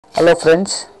Hello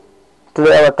friends,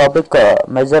 today our topic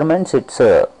measurements. It's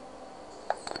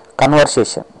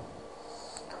conversation.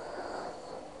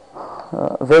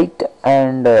 Weight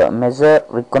and measure,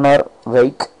 reckoner,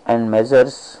 weight and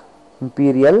measures,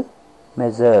 imperial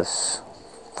measures.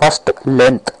 First,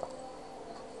 length.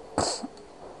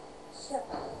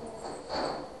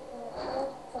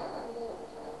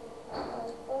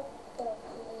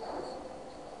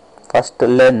 First,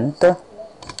 length.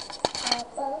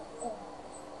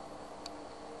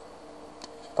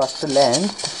 First,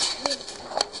 length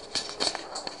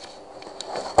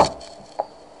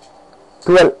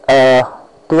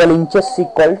 12 inches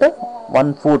equal to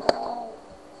 1 foot.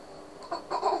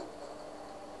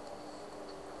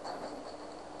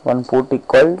 1 foot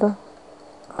equal to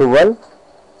 12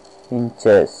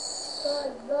 inches.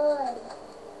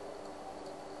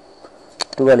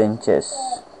 12 inches.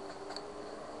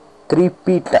 3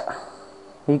 feet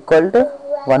equal to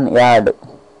 1 yard.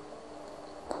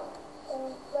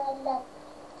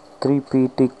 3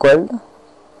 feet equal to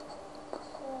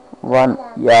 1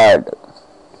 yard.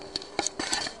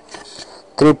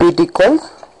 3 feet equal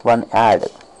 1 yard.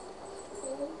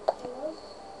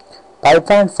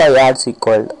 5.5 yards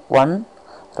equal 1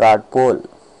 rod pole.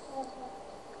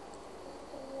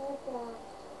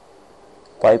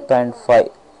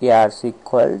 5.5 yards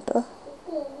equal to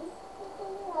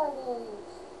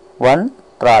 1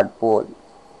 rod pole.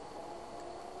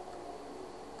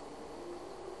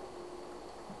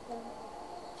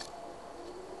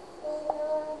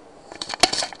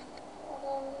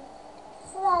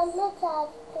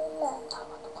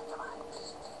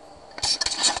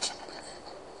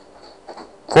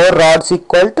 Four rods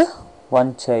equal to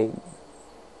 1 chain.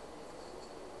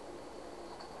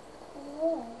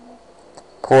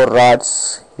 4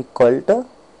 rods equal to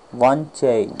 1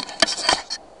 chain.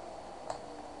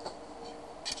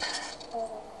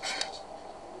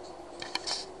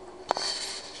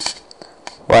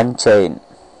 One chain.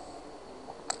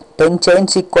 10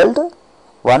 chains equal to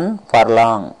 1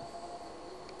 furlong.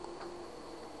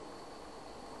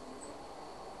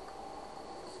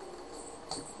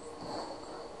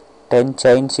 10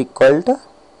 chains equal to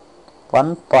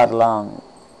 1 furlong.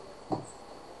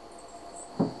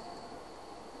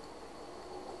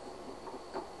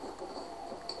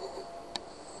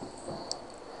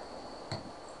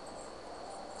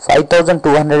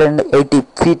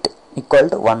 $5,280 equal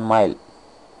to 1 mile.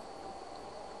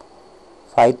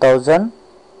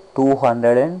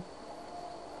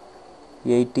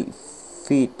 5,280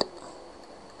 feet,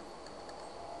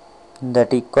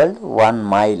 that equal 1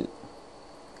 mile.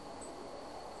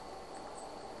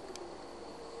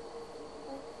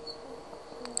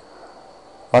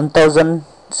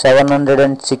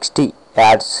 1,760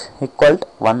 yards equal to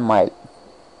 1 mile.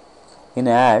 In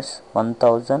yards,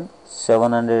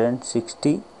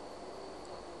 1,760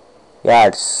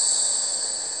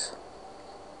 yards.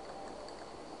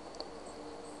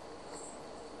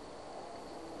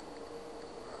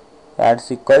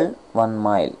 Yards equal 1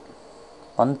 mile.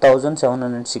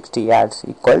 1,760 yards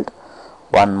equal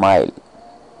 1 mile.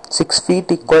 6 feet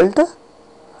equal to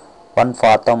 1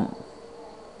 fathom.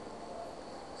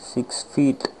 6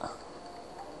 feet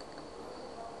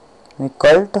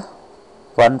equal to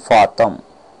 1 fathom.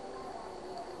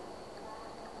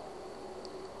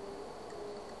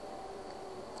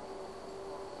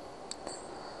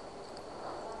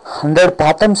 100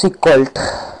 fathoms equal to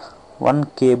 1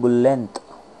 cable length.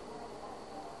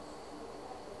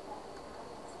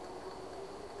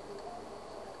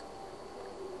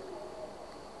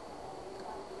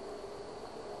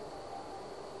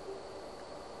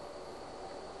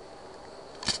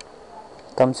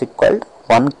 Fathoms equal to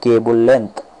 1 cable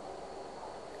length.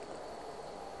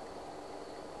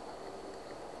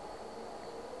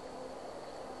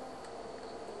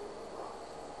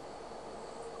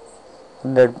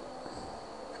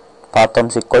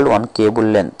 Fathoms equal to 1 cable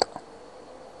length.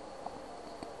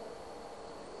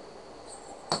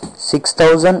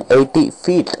 6,080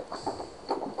 feet.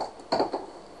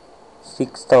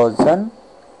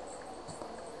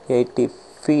 6,080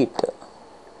 feet,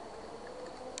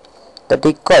 that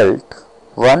equal to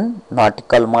 1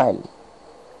 nautical mile.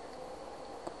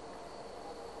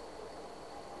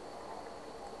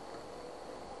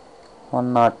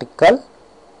 1 nautical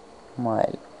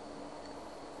mile.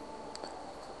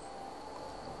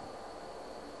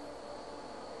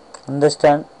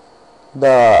 Understand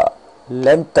the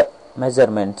length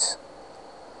measurements.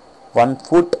 1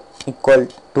 foot equal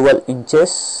 12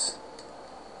 inches.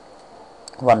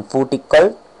 1 foot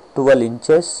equal 12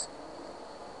 inches.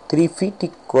 3 feet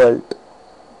equal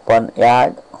 1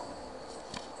 yard.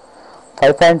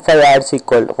 5.5 yards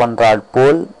equal 1 rod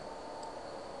pole.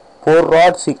 4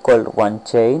 rods equal to 1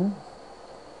 chain,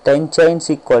 10 chains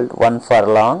equal to 1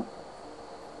 furlong,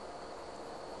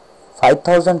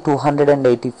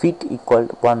 5280 feet equal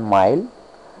to 1 mile,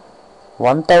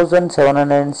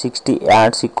 1760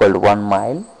 yards equal to 1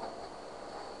 mile,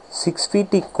 6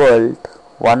 feet equal to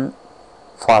 1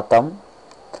 fathom,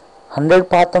 100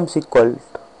 fathoms equal to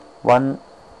 1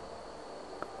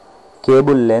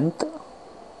 cable length,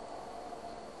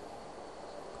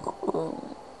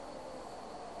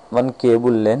 1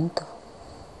 cable length,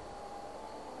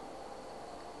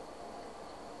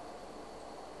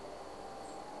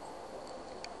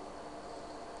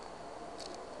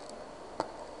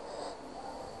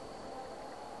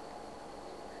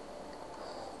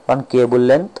 one cable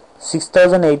length,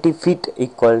 6080 feet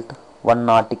equal to 1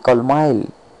 nautical mile.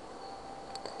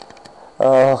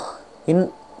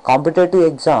 In competitive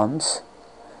exams,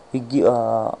 we give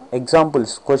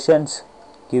examples, questions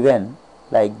given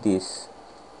like this.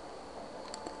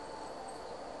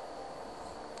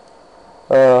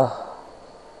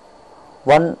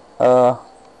 One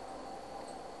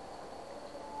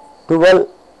 12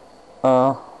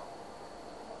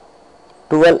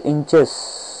 inches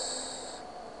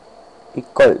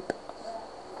equal to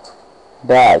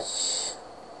dash.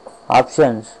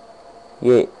 Options: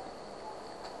 A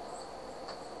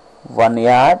 1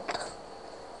 yard,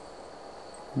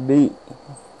 B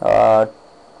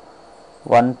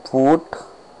 1 foot,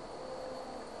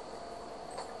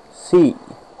 C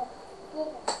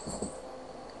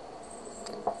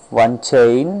 1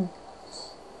 chain,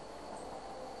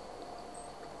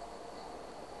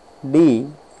 D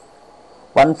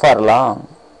 1 furlong.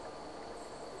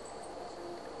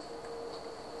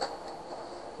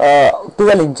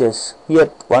 12 inches. Here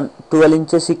 12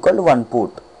 inches equal to 1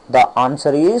 foot. The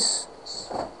answer is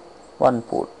 1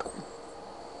 foot.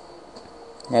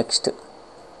 Next,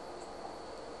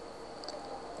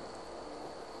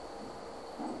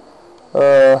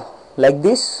 like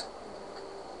this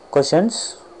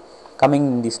questions coming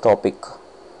in this topic.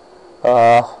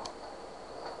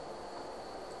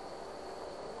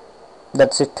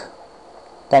 That's it.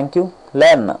 Thank you.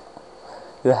 Learn.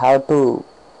 You have to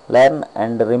learn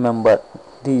and remember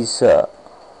these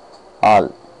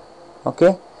all.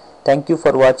 Okay. Thank you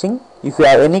for watching. If you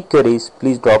have any queries,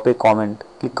 please drop a comment.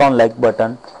 Click on like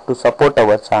button to support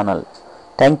our channel.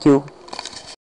 Thank you.